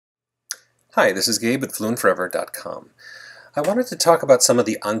Hi, this is Gabe at fluentforever.com. I wanted to talk about some of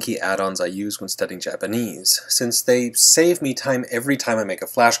the Anki add-ons I use when studying Japanese, since they save me time every time I make a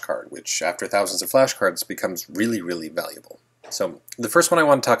flashcard, which after thousands of flashcards becomes really valuable. So the first one I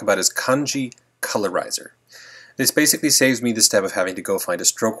want to talk about is Kanji Colorizer. This basically saves me the step of having to go find a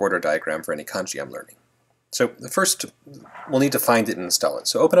stroke order diagram for any kanji I'm learning. So first, we'll need to find it and install it.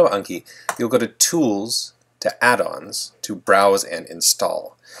 So open up Anki, you'll go to Tools, to Add-ons, to Browse and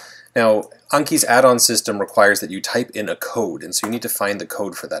Install. Now, Anki's add-on system requires that you type in a code, and so you need to find the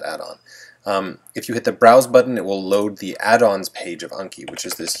code for that add-on. If you hit the Browse button, it will load the add-ons page of Anki, which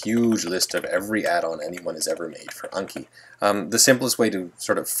is this huge list of every add-on anyone has ever made for Anki. The simplest way to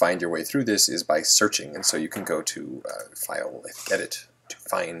sort of find your way through this is by searching, and so you can go to File, Edit, to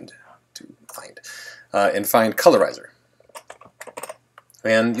find, and find Colorizer.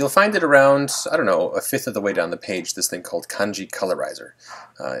 And you'll find it around, I don't know, a fifth of the way down the page, this thing called Kanji Colorizer.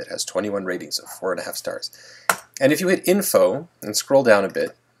 It has 21 ratings of 4.5 stars. And if you hit Info and scroll down a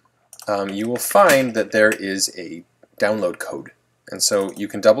bit, you will find that there is a download code. And so you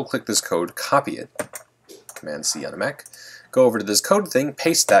can double-click this code, copy it, Command-C on a Mac, go over to this code thing,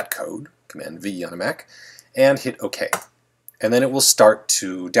 paste that code, Command-V on a Mac, and hit OK. And then it will start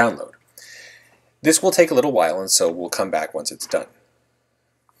to download. This will take a little while, and so we'll come back once it's done.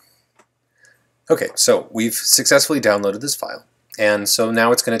 Okay, so we've successfully downloaded this file, and so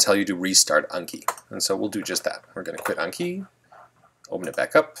now it's going to tell you to restart Anki, and so we'll do just that. We're going to quit Anki, open it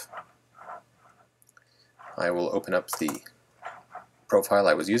back up. I will open up the profile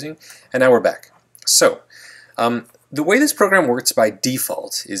I was using, and now we're back. So, the way this program works by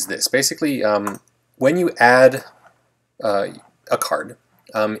default is this. Basically, when you add a card,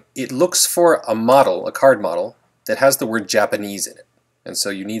 it looks for a model, a card model, that has the word Japanese in it. And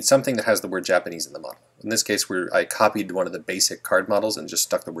so you need something that has the word Japanese in the model. In this case, I copied one of the basic card models and just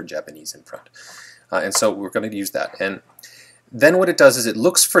stuck the word Japanese in front. And so we're going to use that. And then what it does is it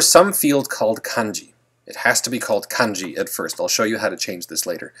looks for some field called kanji. It has to be called kanji at first. I'll show you how to change this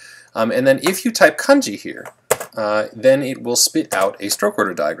later. And then if you type kanji here, then it will spit out a stroke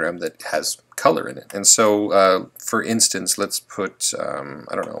order diagram that has color in it. And so, for instance, let's put,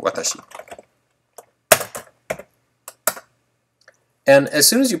 I don't know, watashi. And as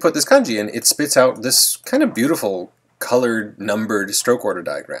soon as you put this kanji in, it spits out this kind of beautiful colored, numbered stroke order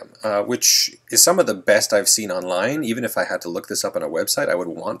diagram, which is some of the best I've seen online. Even if I had to look this up on a website, I would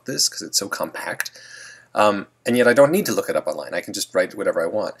want this because it's so compact. And yet I don't need to look it up online. I can just write whatever I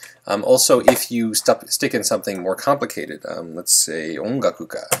want. Also, if you stick in something more complicated, let's say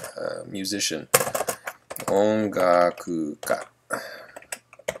ongakuka, musician, ongakuka,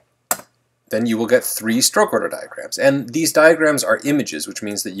 then you will get 3 stroke order diagrams. And these diagrams are images, which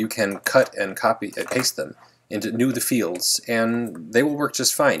means that you can cut and copy and paste them into the fields, and they will work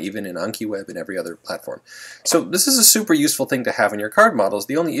just fine, even in Anki Web and every other platform. So this is a super useful thing to have in your card models.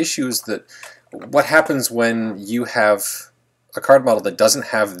 The only issue is that what happens when you have a card model that doesn't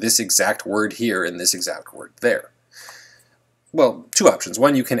have this exact word here and this exact word there? Well, 2 options.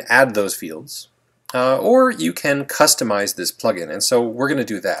 One, you can add those fields, or you can customize this plugin, and so we're going to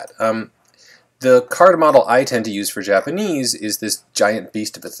do that. The card model I tend to use for Japanese is this giant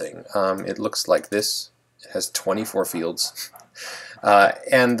beast of a thing. It looks like this. It has 24 fields.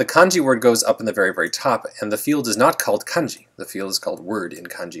 And the kanji word goes up in the very top, and the field is not called kanji. The field is called word in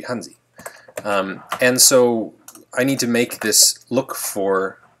kanji hanzi. And so I need to make this look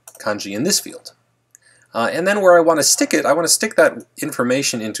for kanji in this field. And then where I want to stick it, I want to stick that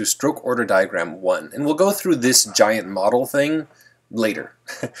information into stroke order diagram 1. And we'll go through this giant model thing later.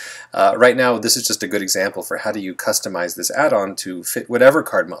 Right now, this is just a good example for how do you customize this add-on to fit whatever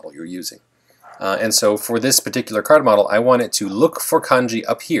card model you're using. And so for this particular card model, I want it to look for kanji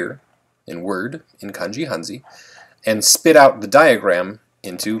up here in Word, in kanji hanzi, and spit out the diagram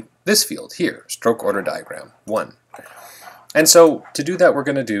into this field here, stroke order diagram 1. And so to do that, we're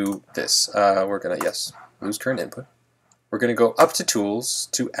going to do this. We're going to, lose current input. We're going to go up to Tools,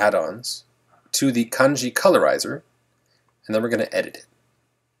 to Add-ons, to the Kanji Colorizer, and then we're going to edit it.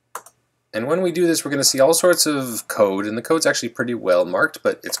 And when we do this, we're going to see all sorts of code, and the code's actually pretty well marked,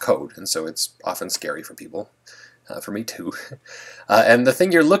 but it's code, and so it's often scary for people, for me too. And the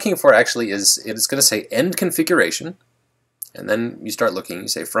thing you're looking for actually is, it's going to say end configuration, and then you start looking, you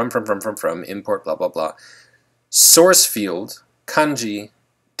say from, import, blah, blah, blah, source field, kanji,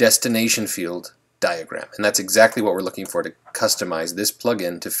 destination field, diagram. And that's exactly what we're looking for to customize this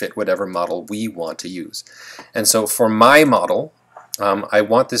plugin to fit whatever model we want to use. And so for my model, I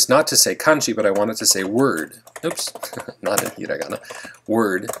want this not to say kanji, but I want it to say word. Oops, not in hiragana.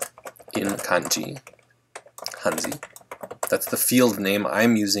 Word in kanji, hanzi. That's the field name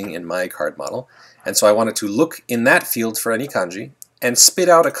I'm using in my card model. And so I want it to look in that field for any kanji and spit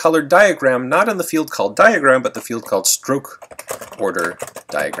out a colored diagram, not in the field called diagram, but the field called stroke order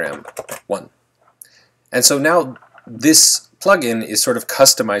diagram 1. And so now this plugin is sort of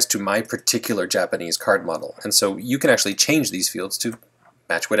customized to my particular Japanese card model. And so you can actually change these fields to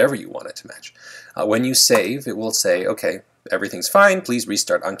match whatever you want it to match. When you save, it will say, okay, everything's fine, please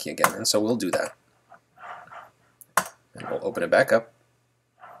restart Anki again. And so we'll do that. And we'll open it back up.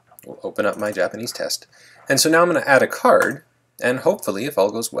 We'll open up my Japanese test. And so now I'm going to add a card, and hopefully, if all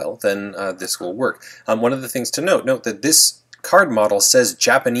goes well, then this will work. One of the things to note that this card model says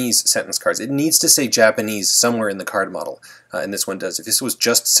Japanese sentence cards. It needs to say Japanese somewhere in the card model, and this one does. If this was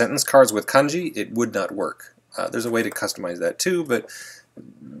just sentence cards with kanji, it would not work. There's a way to customize that too, but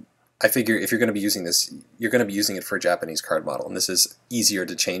I figure if you're going to be using this, you're going to be using it for a Japanese card model, and this is easier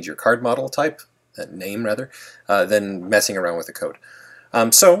to change your card model type, name rather, than messing around with the code.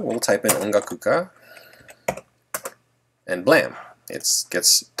 So we'll type in ongakuka, and blam, it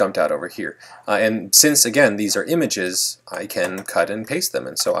gets dumped out over here. And since, again, these are images, I can cut and paste them.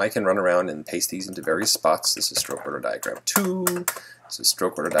 And so I can run around and paste these into various spots. This is stroke order diagram 2, this is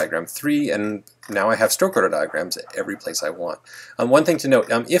stroke order diagram 3, and now I have stroke order diagrams at every place I want. One thing to note,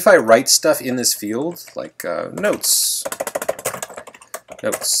 if I write stuff in this field, like notes,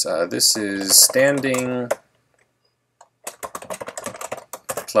 this is standing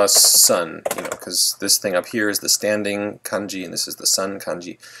plus sun, because this thing up here is the standing kanji and this is the sun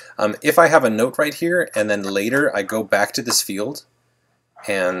kanji. If I have a note right here and then later I go back to this field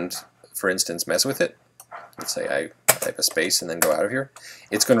and, for instance, mess with it, let's say I type a space and then go out of here,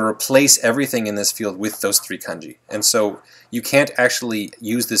 it's going to replace everything in this field with those 3 kanji. And so you can't actually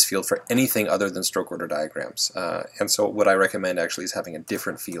use this field for anything other than stroke order diagrams. And so what I recommend actually is having a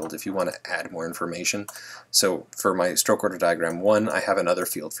different field if you want to add more information. So for my stroke order diagram 1, I have another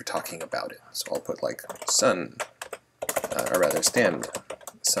field for talking about it. So I'll put like sun, or rather stand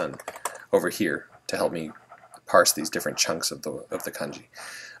sun over here to help me parse these different chunks of the kanji.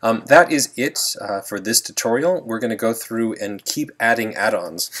 That is it for this tutorial. We're going to go through and keep adding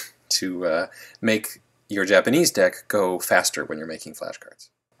add-ons to make your Japanese deck go faster when you're making flashcards.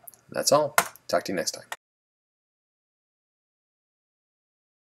 That's all. Talk to you next time.